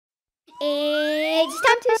It's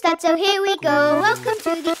time to start, so here we go. Welcome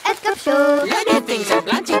to the Earth Cub Show. Learning things and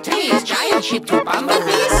planting trees, giant ship to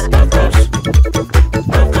bumblebees.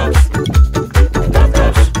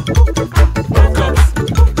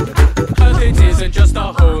 Earth, it isn't just a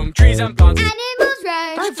home, trees and plants. Animals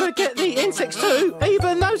roam. Don't forget the insects too,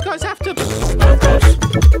 even those guys have to... The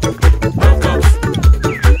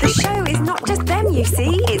show is not just them, you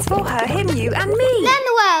see. It's for her, him, you and me. Learn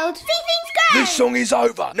the world. See things grow. This song is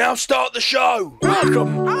over. Now start the show.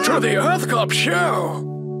 Welcome to the Earth Cub Show.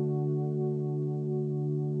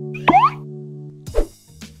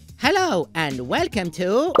 Hello and welcome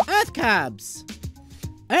to Earth Cubs.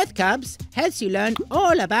 Earth Cubs helps you learn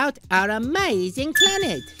all about our amazing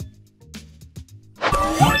planet.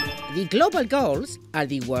 The global goals are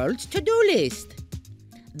the world's to-do list.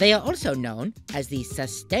 They are also known as the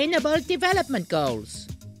Sustainable Development Goals.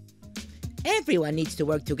 Everyone needs to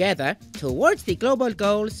work together towards the global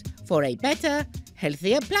goals for a better,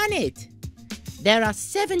 healthier planet. There are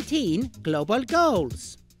 17 global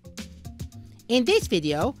goals. In this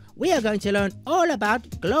video, we are going to learn all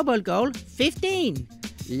about Global Goal 15,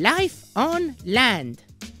 Life on Land.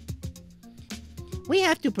 We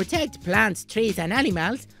have to protect plants, trees and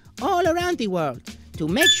animals all around the world to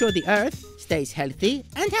make sure the Earth stays healthy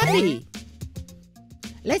and happy.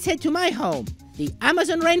 Let's head to my home, the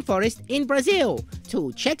Amazon rainforest in Brazil,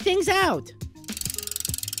 to check things out.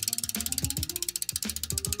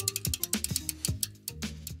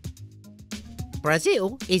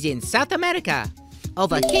 Brazil is in South America,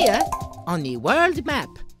 over here on the world map.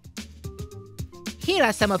 Here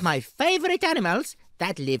are some of my favorite animals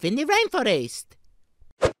that live in the rainforest.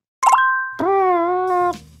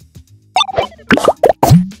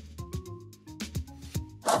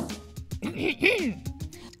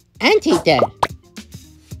 Anteater.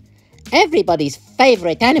 Everybody's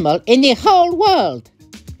favorite animal in the whole world.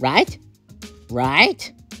 Right?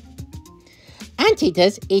 Right?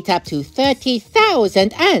 Anteaters eat up to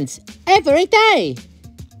 30,000 ants every day.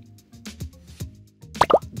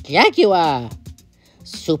 Jaguar.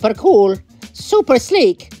 Super cool, super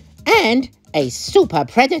sleek, and a super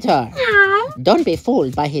predator. Don't be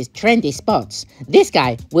fooled by his trendy spots. This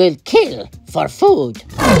guy will kill for food.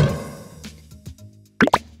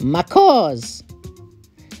 Macaws.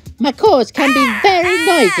 Macaws can be very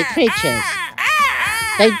noisy creatures.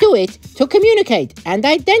 They do it to communicate and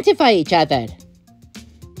identify each other.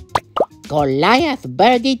 Goliath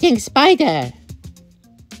bird-eating spider.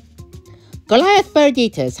 Goliath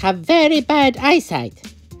bird-eaters have very bad eyesight.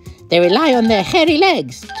 They rely on their hairy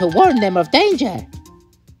legs to warn them of danger.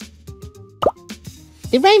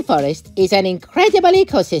 The rainforest is an incredible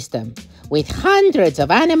ecosystem with hundreds of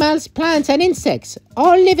animals, plants and insects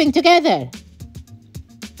all living together.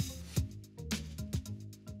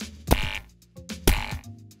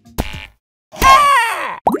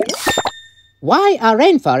 Why are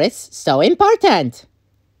rainforests so important?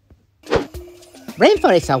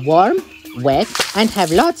 Rainforests are warm, wet and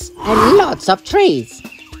have lots and lots of trees.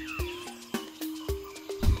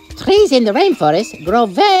 Trees in the rainforest grow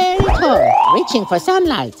very tall, reaching for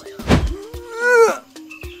sunlight.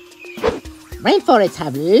 Rainforests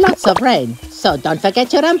have lots of rain, so don't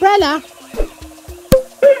forget your umbrella.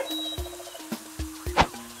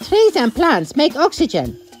 Trees and plants make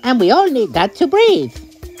oxygen, and we all need that to breathe.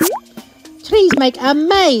 Trees make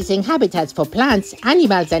amazing habitats for plants,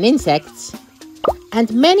 animals and insects.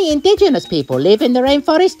 And many indigenous people live in the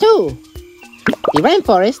rainforest too. The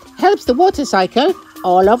rainforest helps the water cycle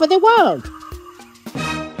all over the world.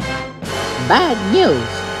 Bad news.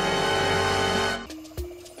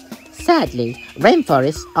 Sadly,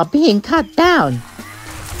 rainforests are being cut down.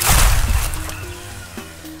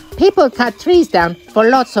 People cut trees down for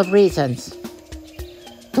lots of reasons.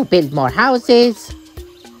 To build more houses,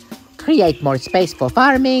 create more space for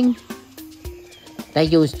farming. They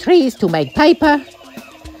use trees to make paper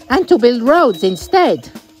and to build roads instead.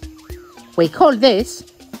 We call this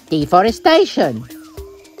deforestation.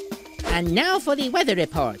 And now for the weather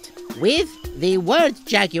report with the word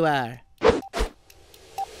jaguar.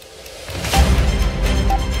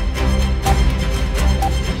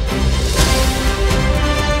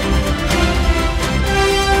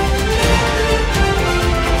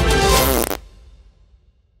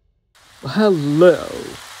 Hello.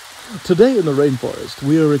 Today in the rainforest,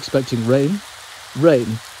 we are expecting rain,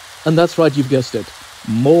 and that's right, you've guessed it,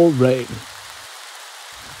 more rain.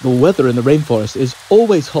 The weather in the rainforest is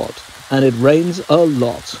always hot, and it rains a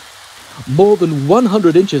lot. More than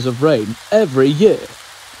 100 inches of rain every year.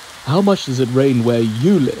 How much does it rain where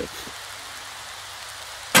you live?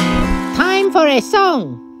 Time for a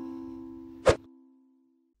song.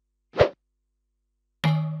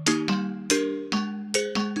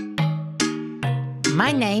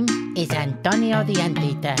 My name is Antonio the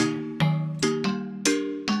Anteater.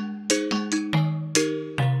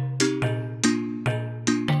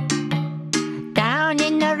 Down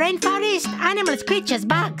in the rainforest, animals, creatures,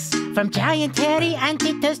 bugs, from giant hairy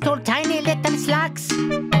anteaters to tiny little slugs.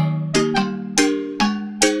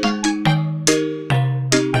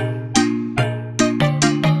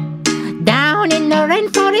 Down in the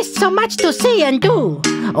rainforest, so much to see and do.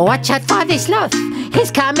 Watch out for the sloth, he's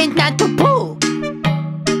coming not to poo.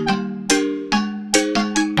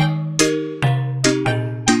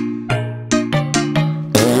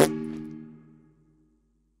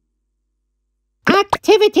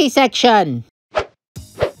 Activity section.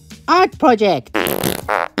 Art project.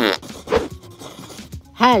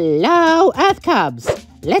 Hello, Earth Cubs.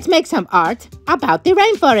 Let's make some art about the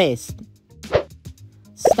rainforest.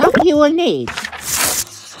 Stuff you will need: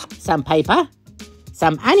 some paper,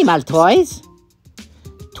 some animal toys,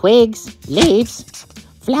 twigs, leaves,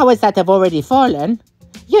 flowers that have already fallen.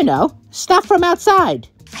 You know, stuff from outside.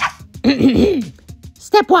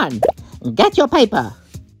 Step 1. Get your paper.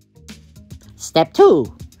 Step 2.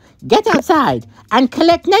 Get outside and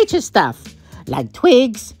collect nature stuff like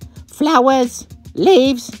twigs, flowers,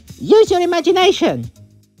 leaves. Use your imagination.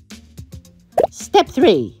 Step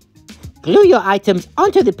 3. Glue your items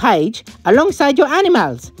onto the page alongside your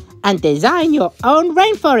animals and design your own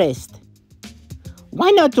rainforest.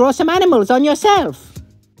 Why not draw some animals on yourself?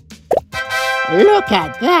 Look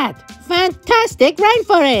at that! Fantastic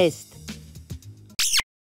rainforest!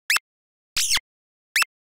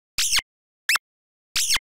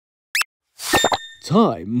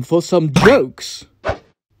 Time for some jokes.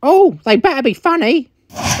 Oh, they better be funny.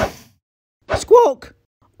 Squawk!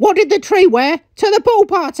 What did the tree wear to the pool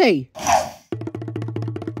party?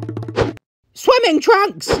 Swimming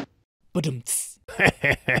trunks! Ba-dum-ts.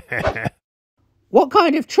 What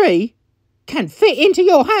kind of tree can fit into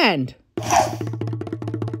your hand?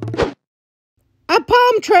 A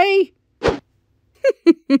palm tree!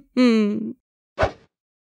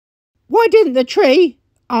 Why didn't the tree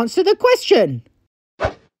answer the question?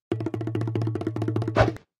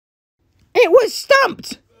 It was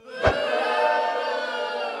stumped!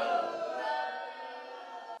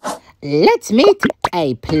 Let's meet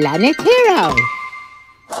a planet hero.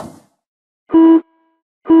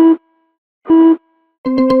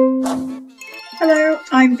 Hello,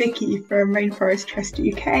 I'm Vicky from Rainforest Trust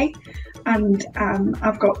UK, and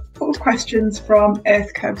I've got 4 questions from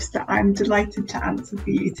Earth Cubs that I'm delighted to answer for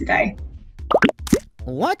you today.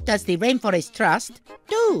 What does the Rainforest Trust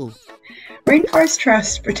do? Rainforest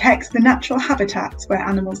Trust protects the natural habitats where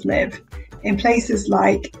animals live in places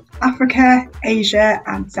like Africa, Asia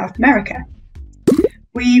and South America.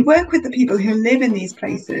 We work with the people who live in these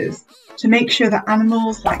places to make sure that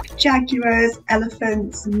animals like jaguars,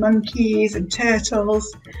 elephants, monkeys and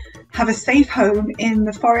turtles have a safe home in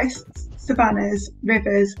the forests, savannas,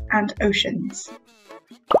 rivers and oceans.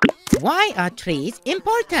 Why are trees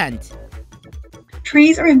important?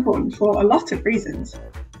 Trees are important for a lot of reasons.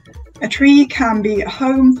 A tree can be a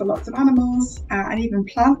home for lots of animals and even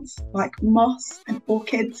plants like moss and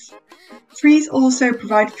orchids. Trees also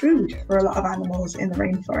provide food for a lot of animals in the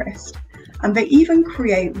rainforest, and they even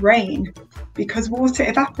create rain because water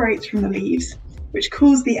evaporates from the leaves, which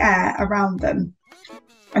cools the air around them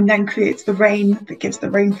and then creates the rain that gives the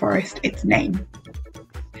rainforest its name.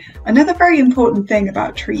 Another very important thing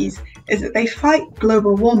about trees is that they fight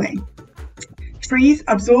global warming. Trees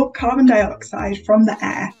absorb carbon dioxide from the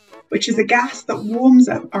air, which is a gas that warms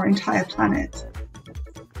up our entire planet.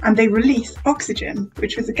 And they release oxygen,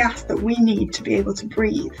 which is a gas that we need to be able to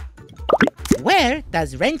breathe. Where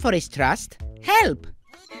does Rainforest Trust help?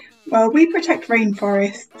 Well, we protect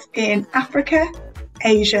rainforests in Africa,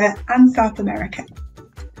 Asia and South America.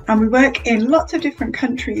 And we work in lots of different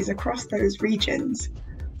countries across those regions.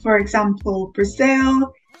 For example,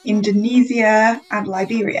 Brazil, Indonesia and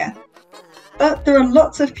Liberia. But there are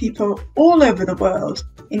lots of people all over the world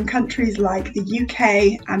in countries like the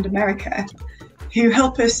UK and America who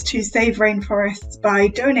help us to save rainforests by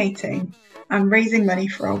donating and raising money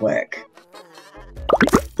for our work.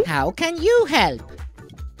 How can you help?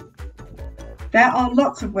 There are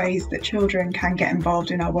lots of ways that children can get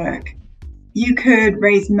involved in our work. You could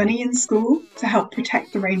raise money in school to help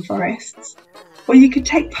protect the rainforests, or you could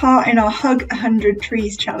take part in our Hug 100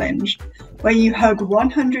 Trees challenge, where you hug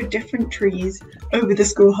 100 different trees over the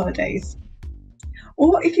school holidays.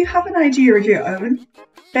 Or if you have an idea of your own,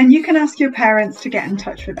 then you can ask your parents to get in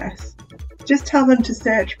touch with us. Just tell them to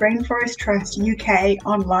search Rainforest Trust UK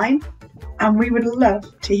online, and we would love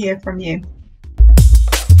to hear from you.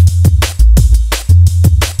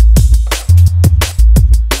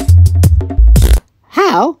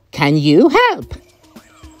 Can you help?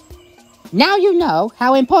 Now you know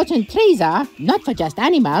how important trees are, not for just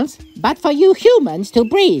animals, but for you humans to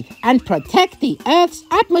breathe and protect the Earth's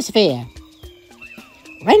atmosphere.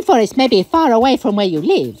 Rainforests may be far away from where you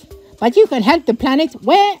live, but you can help the planet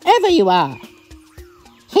wherever you are.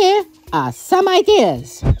 Here are some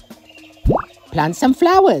ideas. Plant some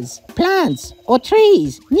flowers, plants, or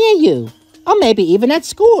trees near you, or maybe even at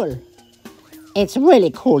school. It's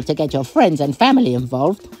really cool to get your friends and family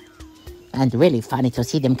involved, and really funny to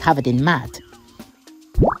see them covered in mud.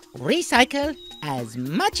 Recycle as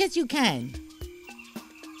much as you can.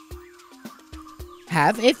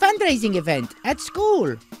 Have a fundraising event at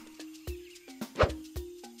school.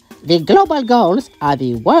 The global goals are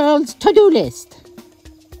the world's to-do list.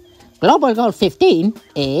 Global Goal 15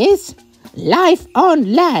 is Life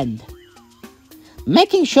on Land.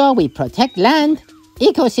 Making sure we protect land,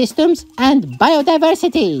 ecosystems, and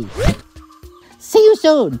biodiversity. See you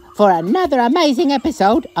soon for another amazing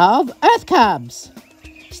episode of Earth Cubs.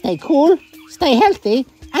 Stay cool, stay healthy,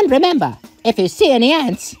 and remember, if you see any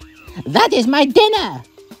ants, that is my dinner.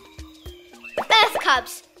 Earth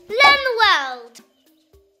Cubs, learn the world.